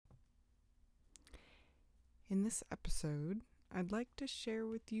In this episode, I'd like to share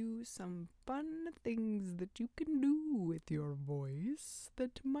with you some fun things that you can do with your voice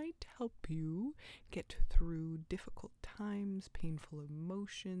that might help you get through difficult times, painful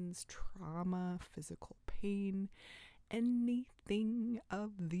emotions, trauma, physical pain, anything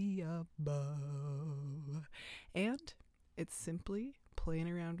of the above. And it's simply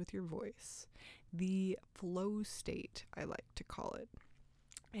playing around with your voice. The flow state, I like to call it.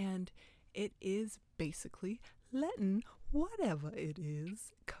 And it is basically letting whatever it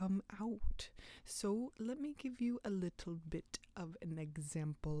is come out. So let me give you a little bit of an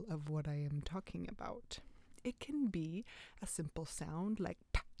example of what I am talking about. It can be a simple sound like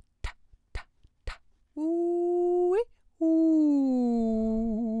ta, ta, ta, ta, ooh, ooh.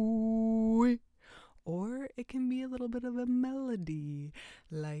 Or it can be a little bit of a melody,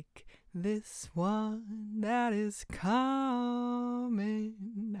 like this one that is coming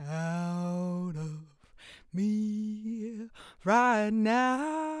out of me right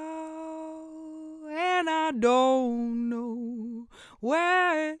now. And I don't know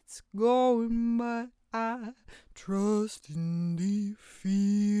where it's going, but I trust in the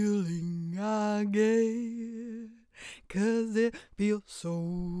feeling I get. 'Cause it feels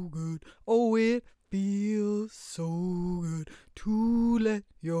so good, oh it feels so good to let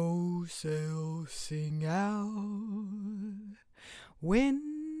yourself sing out.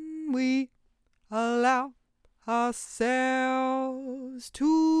 When we allow ourselves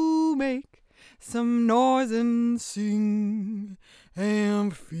to make some noise and sing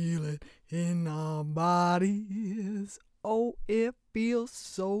and feel it in our bodies, oh it feels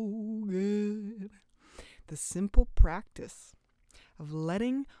so good. The simple practice of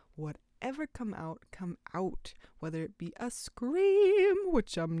letting whatever come out, whether it be a scream,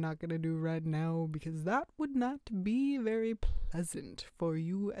 which I'm not going to do right now because that would not be very pleasant for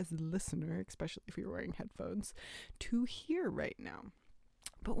you as a listener, especially if you're wearing headphones, to hear right now.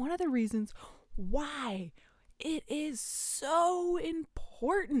 But one of the reasons why it is so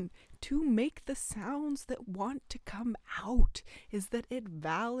important to make the sounds that want to come out is that it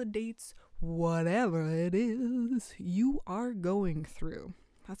validates whatever it is you are going through.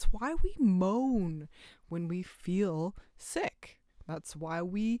 That's why we moan when we feel sick. That's why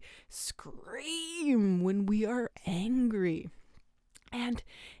we scream when we are angry. And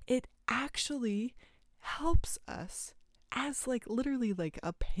it actually helps us as literally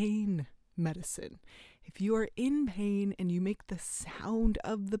a pain medicine. If you are in pain and you make the sound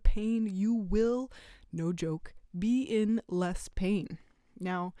of the pain, you will, no joke, be in less pain.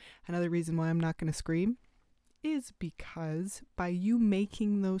 Now, another reason why I'm not going to scream is because by you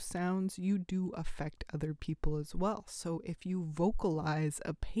making those sounds, you do affect other people as well. So if you vocalize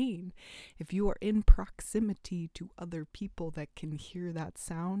a pain, if you are in proximity to other people that can hear that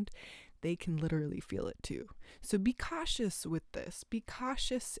sound, they can literally feel it too. So be cautious with this. Be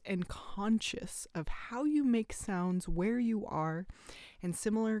cautious and conscious of how you make sounds where you are, and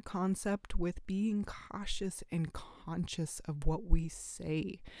similar concept with being cautious and conscious of what we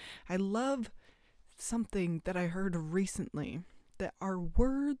say. I love something that I heard recently, that our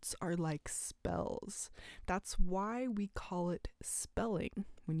words are like spells. That's why we call it spelling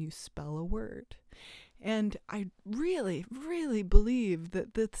when you spell a word. And I really, really believe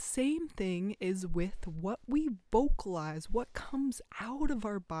that the same thing is with what we vocalize, what comes out of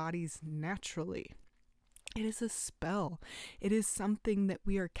our bodies naturally. It is a spell. It is something that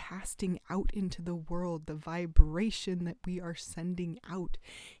we are casting out into the world. The vibration that we are sending out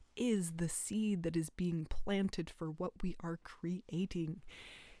is the seed that is being planted for what we are creating.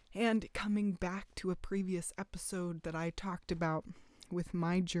 And coming back to a previous episode that I talked about with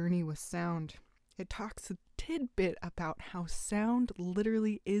my journey with sound, it talks a tidbit about how sound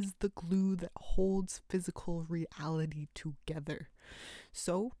literally is the glue that holds physical reality together.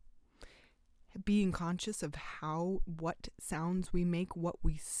 So, being conscious of what sounds we make, what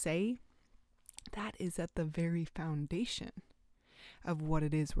we say, that is at the very foundation of what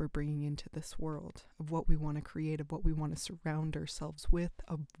it is we're bringing into this world, of what we want to create, of what we want to surround ourselves with,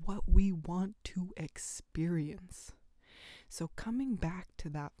 of what we want to experience. So coming back to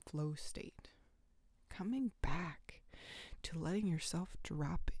that flow state, coming back to letting yourself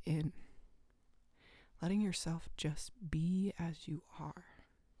drop in, letting yourself just be as you are.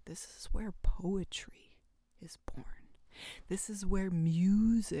 This is where poetry is born. This is where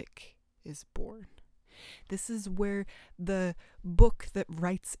music is born. This is where the book that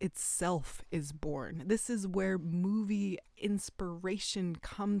writes itself is born. This is where movie inspiration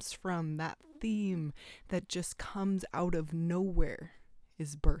comes from. That theme that just comes out of nowhere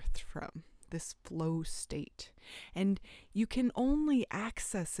is birthed from. This flow state. And you can only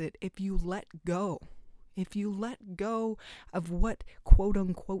access it if you let go. if you let go of what quote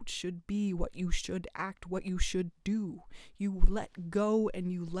unquote should be, what you should act, what you should do, you let go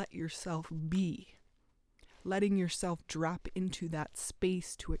and you let yourself be. Letting yourself drop into that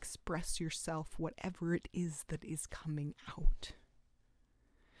space to express yourself, whatever it is that is coming out.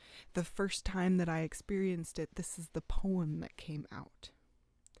 The first time that I experienced it, this is the poem that came out.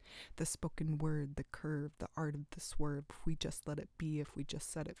 The spoken word, the curve, the art of the swerve. If we just let it be, if we just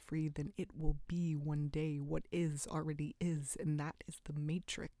set it free, then it will be one day. What is already is, and that is the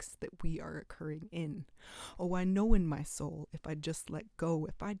matrix that we are occurring in. Oh, I know in my soul, if I just let go,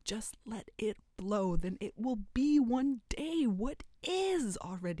 if I just let it flow, then it will be one day. What is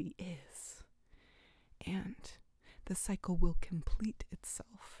already is. And the cycle will complete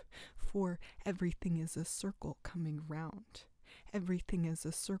itself, for everything is a circle coming round. Everything is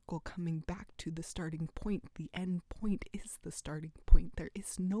a circle coming back to the starting point. The end point is the starting point. There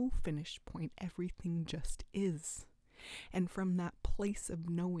is no finish point. Everything just is. And from that place of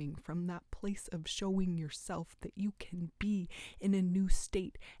knowing, from that place of showing yourself that you can be in a new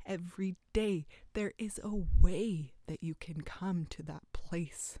state every day, there is a way that you can come to that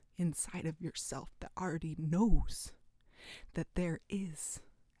place inside of yourself that already knows that there is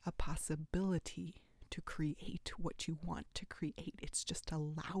a possibility to create what you want to create. It's just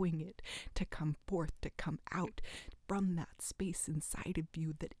allowing it to come forth, to come out from that space inside of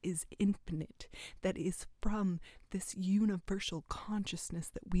you that is infinite, that is from this universal consciousness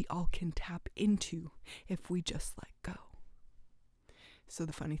that we all can tap into if we just let go. So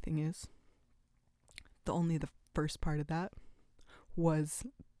the funny thing is, the first part of that was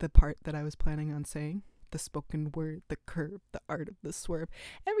the part that I was planning on saying. The spoken word, the curve, the art of the swerve.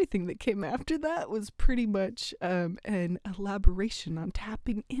 Everything that came after that was pretty much an elaboration on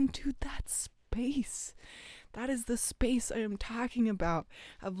tapping into that space. That is the space I am talking about,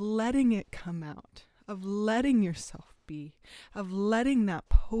 of letting it come out, of letting yourself be, of letting that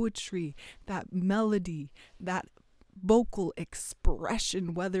poetry, that melody, that vocal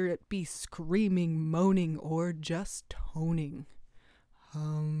expression, whether it be screaming, moaning, or just toning.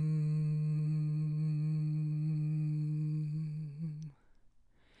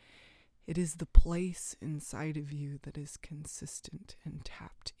 It is the place inside of you that is consistent and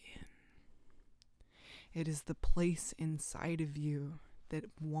tapped in. It is the place inside of you that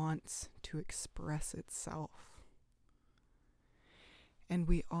wants to express itself. And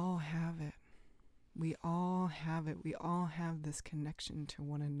we all have it. We all have it. We all have this connection to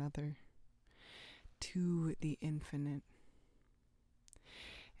one another, to the infinite.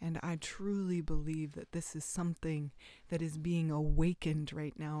 And I truly believe that this is something that is being awakened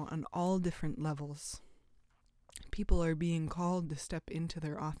right now on all different levels. People are being called to step into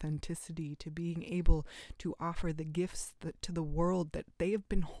their authenticity, to being able to offer the gifts to the world that they have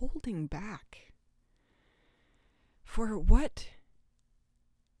been holding back. For what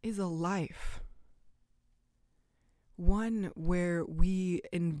is a life? One where we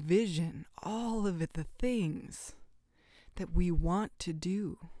envision all of the things that we want to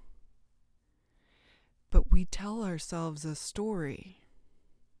do, but we tell ourselves a story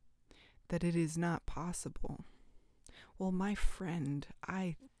that it is not possible. Well, my friend,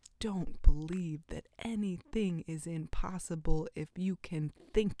 I don't believe that anything is impossible if you can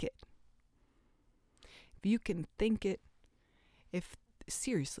think it. If you can think it,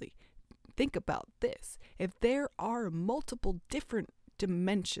 seriously, think about this. If there are multiple different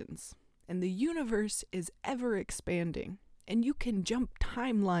dimensions, and the universe is ever expanding, and you can jump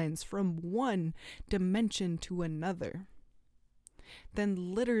timelines from one dimension to another,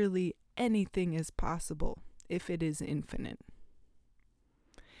 then literally anything is possible if it is infinite.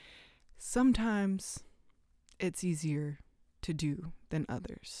 Sometimes it's easier to do than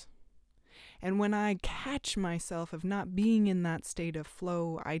others. And when I catch myself of not being in that state of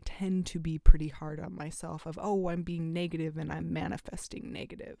flow, I tend to be pretty hard on myself of, I'm being negative and I'm manifesting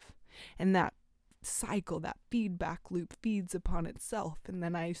negative. And that cycle, that feedback loop feeds upon itself, and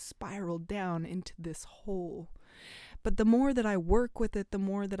then I spiral down into this hole. But the more that I work with it, the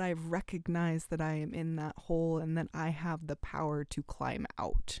more that I recognize that I am in that hole and that I have the power to climb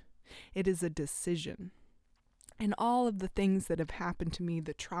out. It is a decision. And all of the things that have happened to me,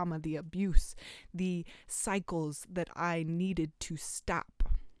 the trauma, the abuse, the cycles that I needed to stop,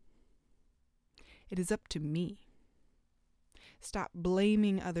 it is up to me. Stop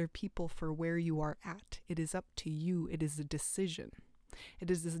blaming other people for where you are at. It is up to you. It is a decision.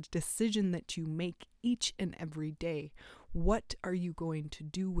 It is a decision that you make each and every day. What are you going to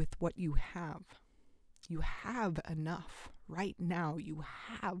do with what you have? You have enough. Right now, you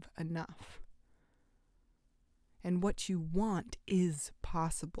have enough. And what you want is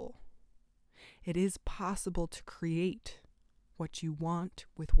possible. It is possible to create what you want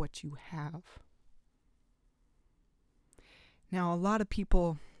with what you have. Now, a lot of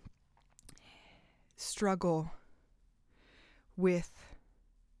people struggle with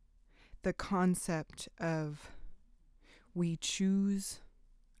the concept of we choose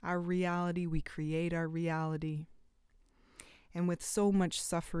our reality, we create our reality. And with so much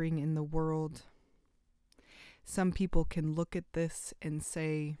suffering in the world, some people can look at this and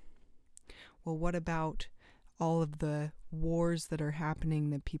say, well, what about all of the wars that are happening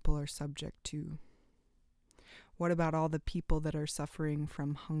that people are subject to? What about all the people that are suffering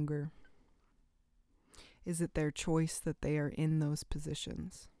from hunger? Is it their choice that they are in those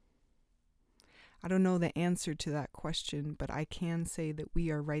positions? I don't know the answer to that question, but I can say that we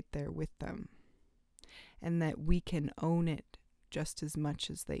are right there with them, and that we can own it just as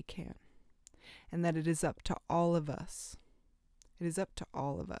much as they can, and that it is up to all of us. It is up to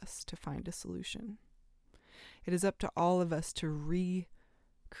all of us to find a solution. It is up to all of us to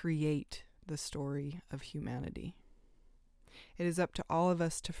recreate the story of humanity. It is up to all of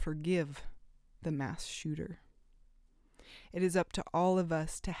us to forgive the mass shooter. It is up to all of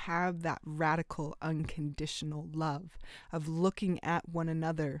us to have that radical, unconditional love of looking at one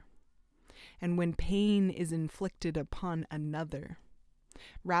another. And when pain is inflicted upon another,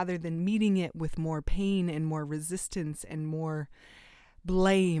 rather than meeting it with more pain and more resistance and more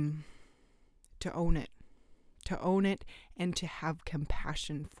blame, to own it. To own it and to have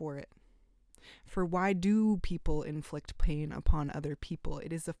compassion for it. For why do people inflict pain upon other people?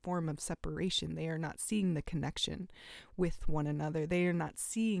 It is a form of separation. They are not seeing the connection with one another. They are not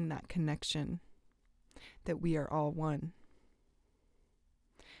seeing that connection that we are all one.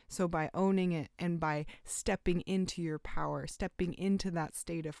 So by owning it and by stepping into your power, stepping into that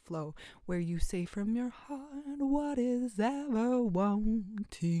state of flow where you say from your heart what is ever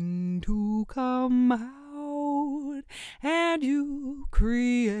wanting to come out, and you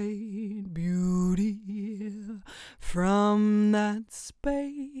create beauty from that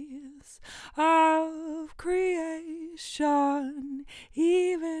space of creation,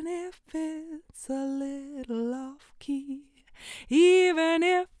 even if it's a little off key. Even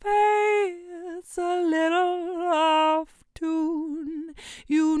if it's a little off tune,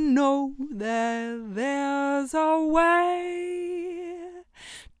 you know that there's a way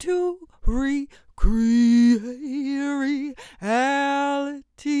to recreate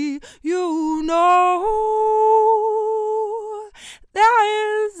reality. You know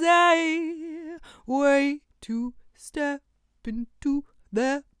there is a way to step into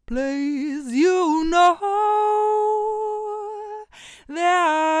that place. You know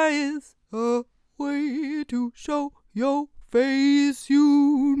there is a way to show your face.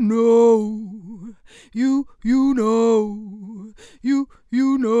 You know, you know, you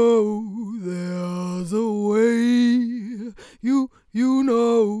know there's a way. You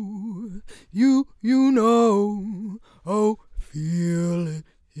know, you know, oh, feel it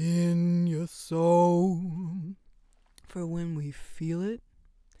in your soul. For when we feel it,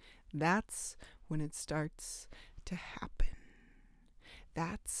 that's when it starts to happen.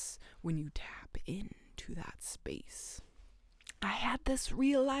 That's when you tap into that space. I had this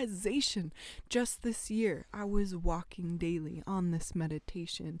realization just this year. I was walking daily on this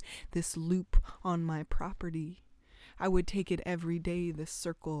meditation, this loop on my property. I would take it every day, this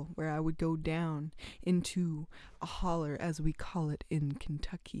circle where I would go down into a holler, as we call it in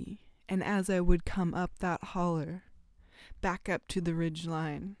Kentucky. And as I would come up that holler, back up to the ridge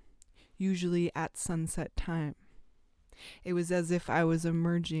line, usually at sunset time, it was as if I was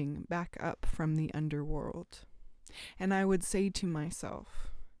emerging back up from the underworld. And I would say to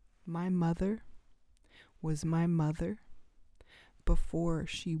myself, my mother was my mother before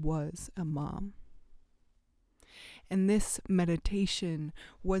she was a mom. And this meditation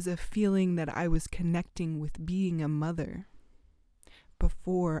was a feeling that I was connecting with being a mother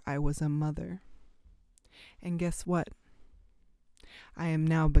before I was a mother. And guess what? I am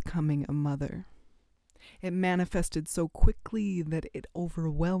now becoming a mother. It manifested so quickly that it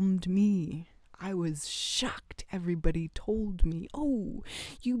overwhelmed me. I was shocked. Everybody told me, oh,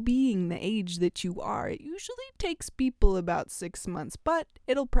 you being the age that you are, it usually takes people about 6 months, but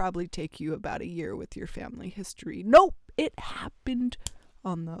it'll probably take you about a year with your family history. Nope, it happened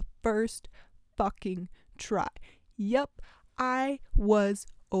on the first fucking try. Yep, I was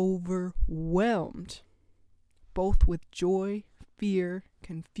overwhelmed, both with joy, fear,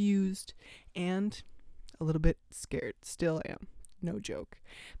 confused, and a little bit scared. Still am. No joke.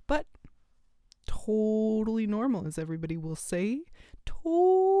 But totally normal, as everybody will say.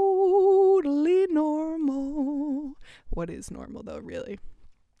 Totally normal. What is normal, though, really?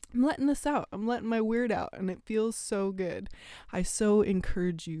 I'm letting this out. I'm letting my weird out, and it feels so good. I so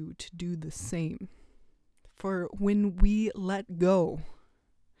encourage you to do the same. For when we let go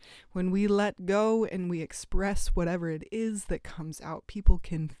and we express whatever it is that comes out, people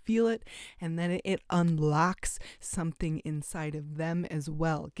can feel it, and then it unlocks something inside of them as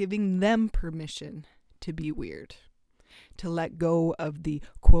well, giving them permission to be weird, to let go of the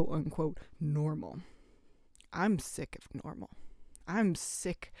quote unquote normal. I'm sick of normal. I'm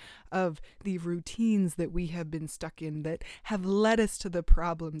sick of the routines that we have been stuck in that have led us to the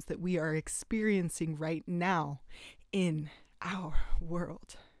problems that we are experiencing right now in our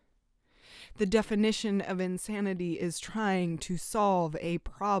world. The definition of insanity is trying to solve a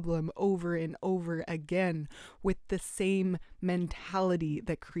problem over and over again with the same mentality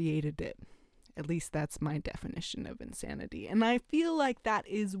that created it. At least that's my definition of insanity. And I feel like that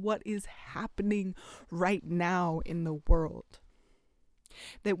is what is happening right now in the world.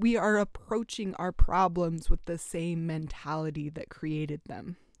 That we are approaching our problems with the same mentality that created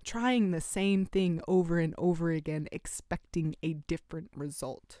them, trying the same thing over and over again, expecting a different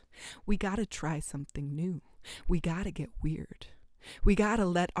result. We gotta try something new. We gotta get weird. We gotta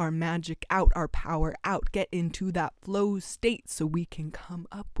let our magic out, our power out, get into that flow state so we can come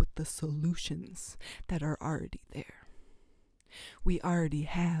up with the solutions that are already there. We already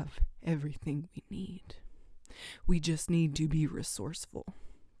have everything we need. We just need to be resourceful.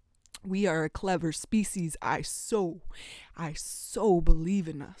 We are a clever species. I so believe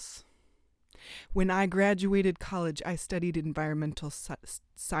in us. When I graduated college, I studied environmental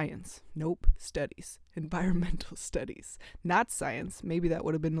science. Nope, studies. Environmental studies. Not science. Maybe that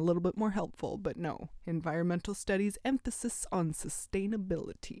would have been a little bit more helpful, but no. Environmental studies, emphasis on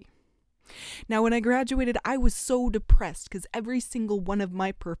sustainability. Now, when I graduated, I was so depressed because every single one of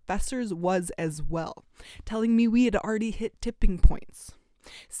my professors was as well, telling me we had already hit tipping points.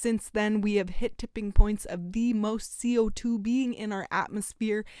 Since then, we have hit tipping points of the most CO2 being in our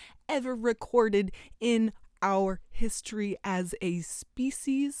atmosphere ever recorded in our history as a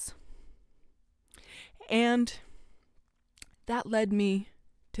species. And that led me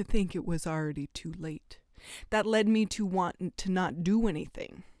to think it was already too late. That led me to want to not do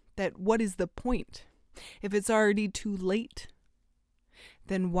anything. That what is the point? If it's already too late,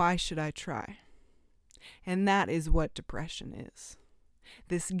 then why should I try? And that is what depression is.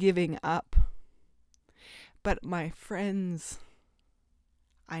 This giving up. But my friends,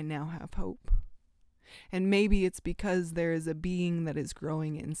 I now have hope. And maybe it's because there is a being that is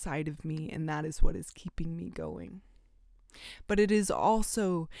growing inside of me, and that is what is keeping me going. But it is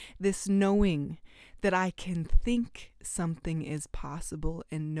also this knowing that I can think something is possible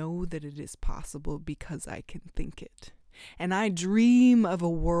and know that it is possible because I can think it. And I dream of a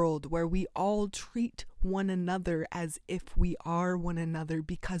world where we all treat one another as if we are one another,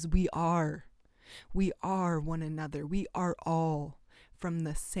 because we are. We are one another. We are all from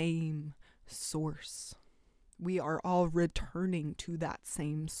the same source. We are all returning to that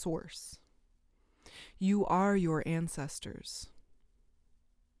same source. You are your ancestors.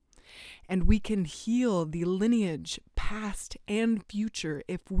 And we can heal the lineage, past and future,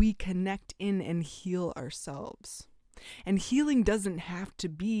 if we connect in and heal ourselves. And healing doesn't have to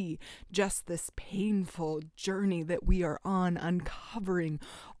be just this painful journey that we are on, uncovering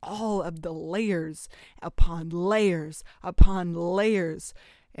all of the layers upon layers upon layers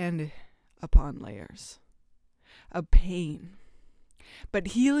and upon layers of pain. But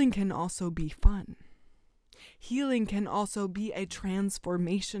healing can also be fun. Healing can also be a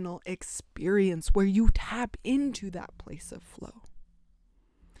transformational experience where you tap into that place of flow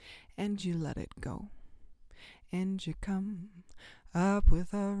and you let it go. And you come up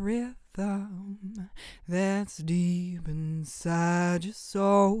with a rhythm that's deep inside your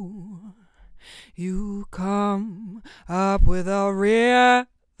soul. You come up with a rhythm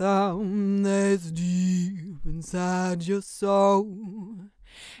that's deep inside your soul.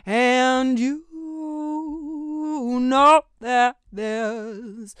 And you know that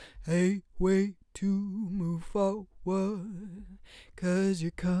there's a way to move forward, 'cause you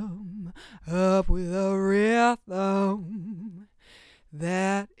come up with a rhythm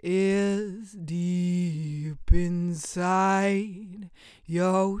that is deep inside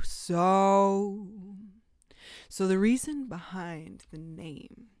your soul. So the reason behind the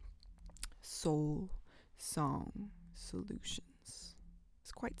name Soul Song Solutions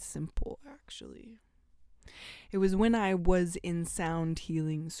is quite simple, actually. It was when I was in sound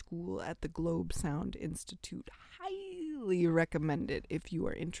healing school at the Globe Sound Institute. Highly recommended if you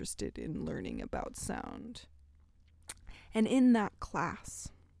are interested in learning about sound. And in that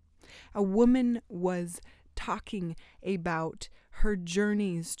class, a woman was talking about her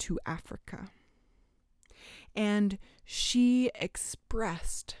journeys to Africa. And she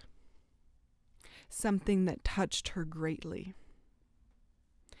expressed something that touched her greatly.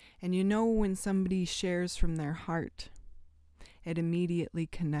 And you know, when somebody shares from their heart, it immediately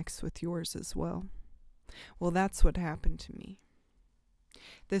connects with yours as well. Well, that's what happened to me.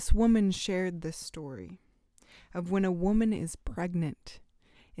 This woman shared this story of when a woman is pregnant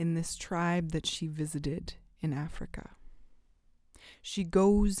in this tribe that she visited in Africa. She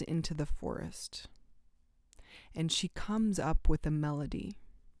goes into the forest and she comes up with a melody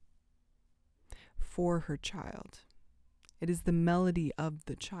for her child. It is the melody of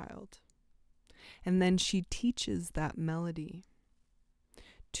the child. And then she teaches that melody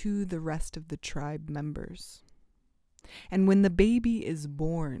to the rest of the tribe members. And when the baby is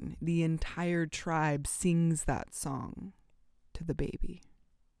born, the entire tribe sings that song to the baby.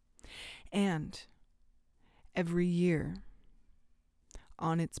 And every year,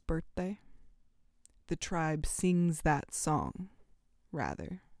 on its birthday, the tribe sings that song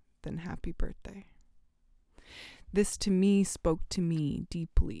rather than happy birthday. This to me spoke to me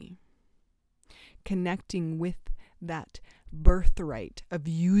deeply, connecting with that birthright of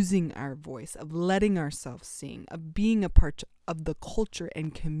using our voice, of letting ourselves sing, of being a part of the culture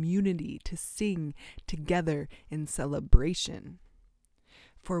and community to sing together in celebration.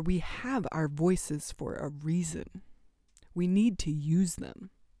 For we have our voices for a reason. We need to use them.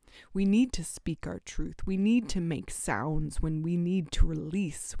 We need to speak our truth. We need to make sounds when we need to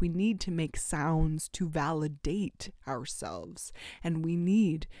release. We need to make sounds to validate ourselves. And we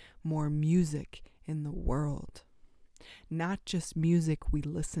need more music in the world. Not just music we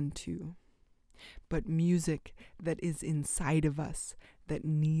listen to, but music that is inside of us that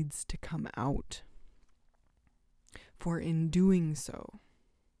needs to come out. For in doing so,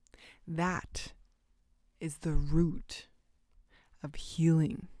 that is the root of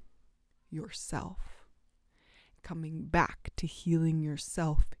healing yourself. Coming back to healing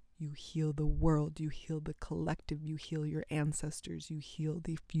yourself, you heal the world, you heal the collective, you heal your ancestors, you heal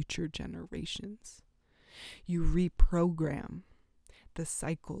the future generations. You reprogram the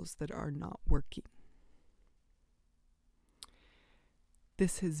cycles that are not working.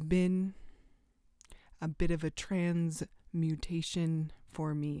 This has been a bit of a transmutation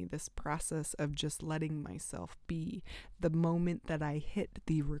for me, this process of just letting myself be. The moment that I hit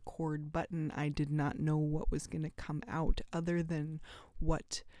the record button, I did not know what was going to come out other than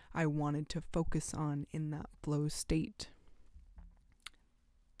what I wanted to focus on in that flow state.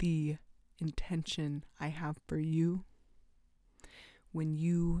 The intention I have for you when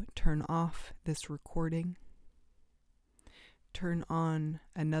you turn off this recording, turn on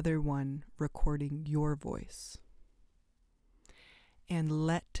another one recording your voice and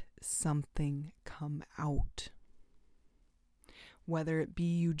let something come out. Whether it be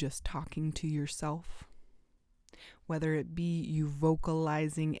you just talking to yourself, whether it be you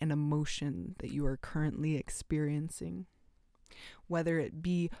vocalizing an emotion that you are currently experiencing, whether it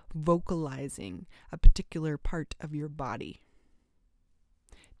be vocalizing a particular part of your body.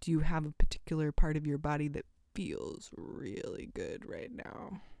 Do you have a particular part of your body that feels really good right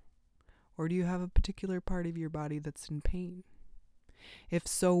now? Or do you have a particular part of your body that's in pain? If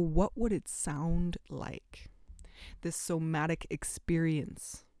so, what would it sound like? This somatic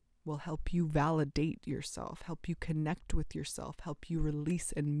experience will help you validate yourself, help you connect with yourself, help you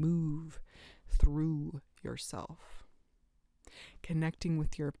release and move through yourself. Connecting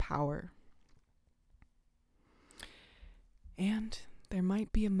with your power. And there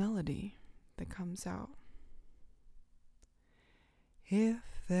might be a melody that comes out. If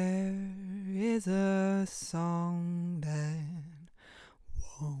there is a song that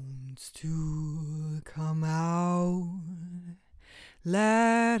wants to come out,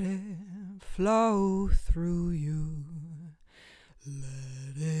 let it flow through you.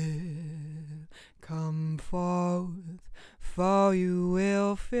 Let it come forth, for you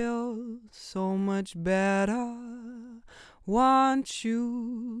will feel so much better once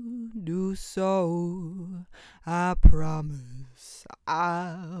you do so. I promise,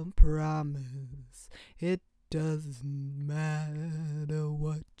 it doesn't matter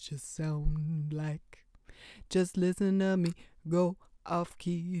what you sound like. Just listen to me, go off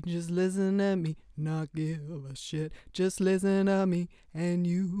key, just listen to me, not give a shit. Just listen to me and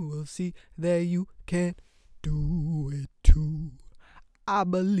you will see that you can do it too. I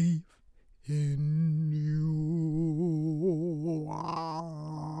believe in you.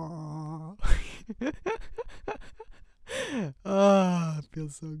 Ah, it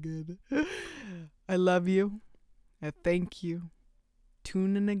feels so good. I love you. I thank you.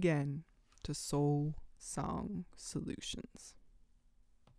 Tune in again to Soul Song Solutions.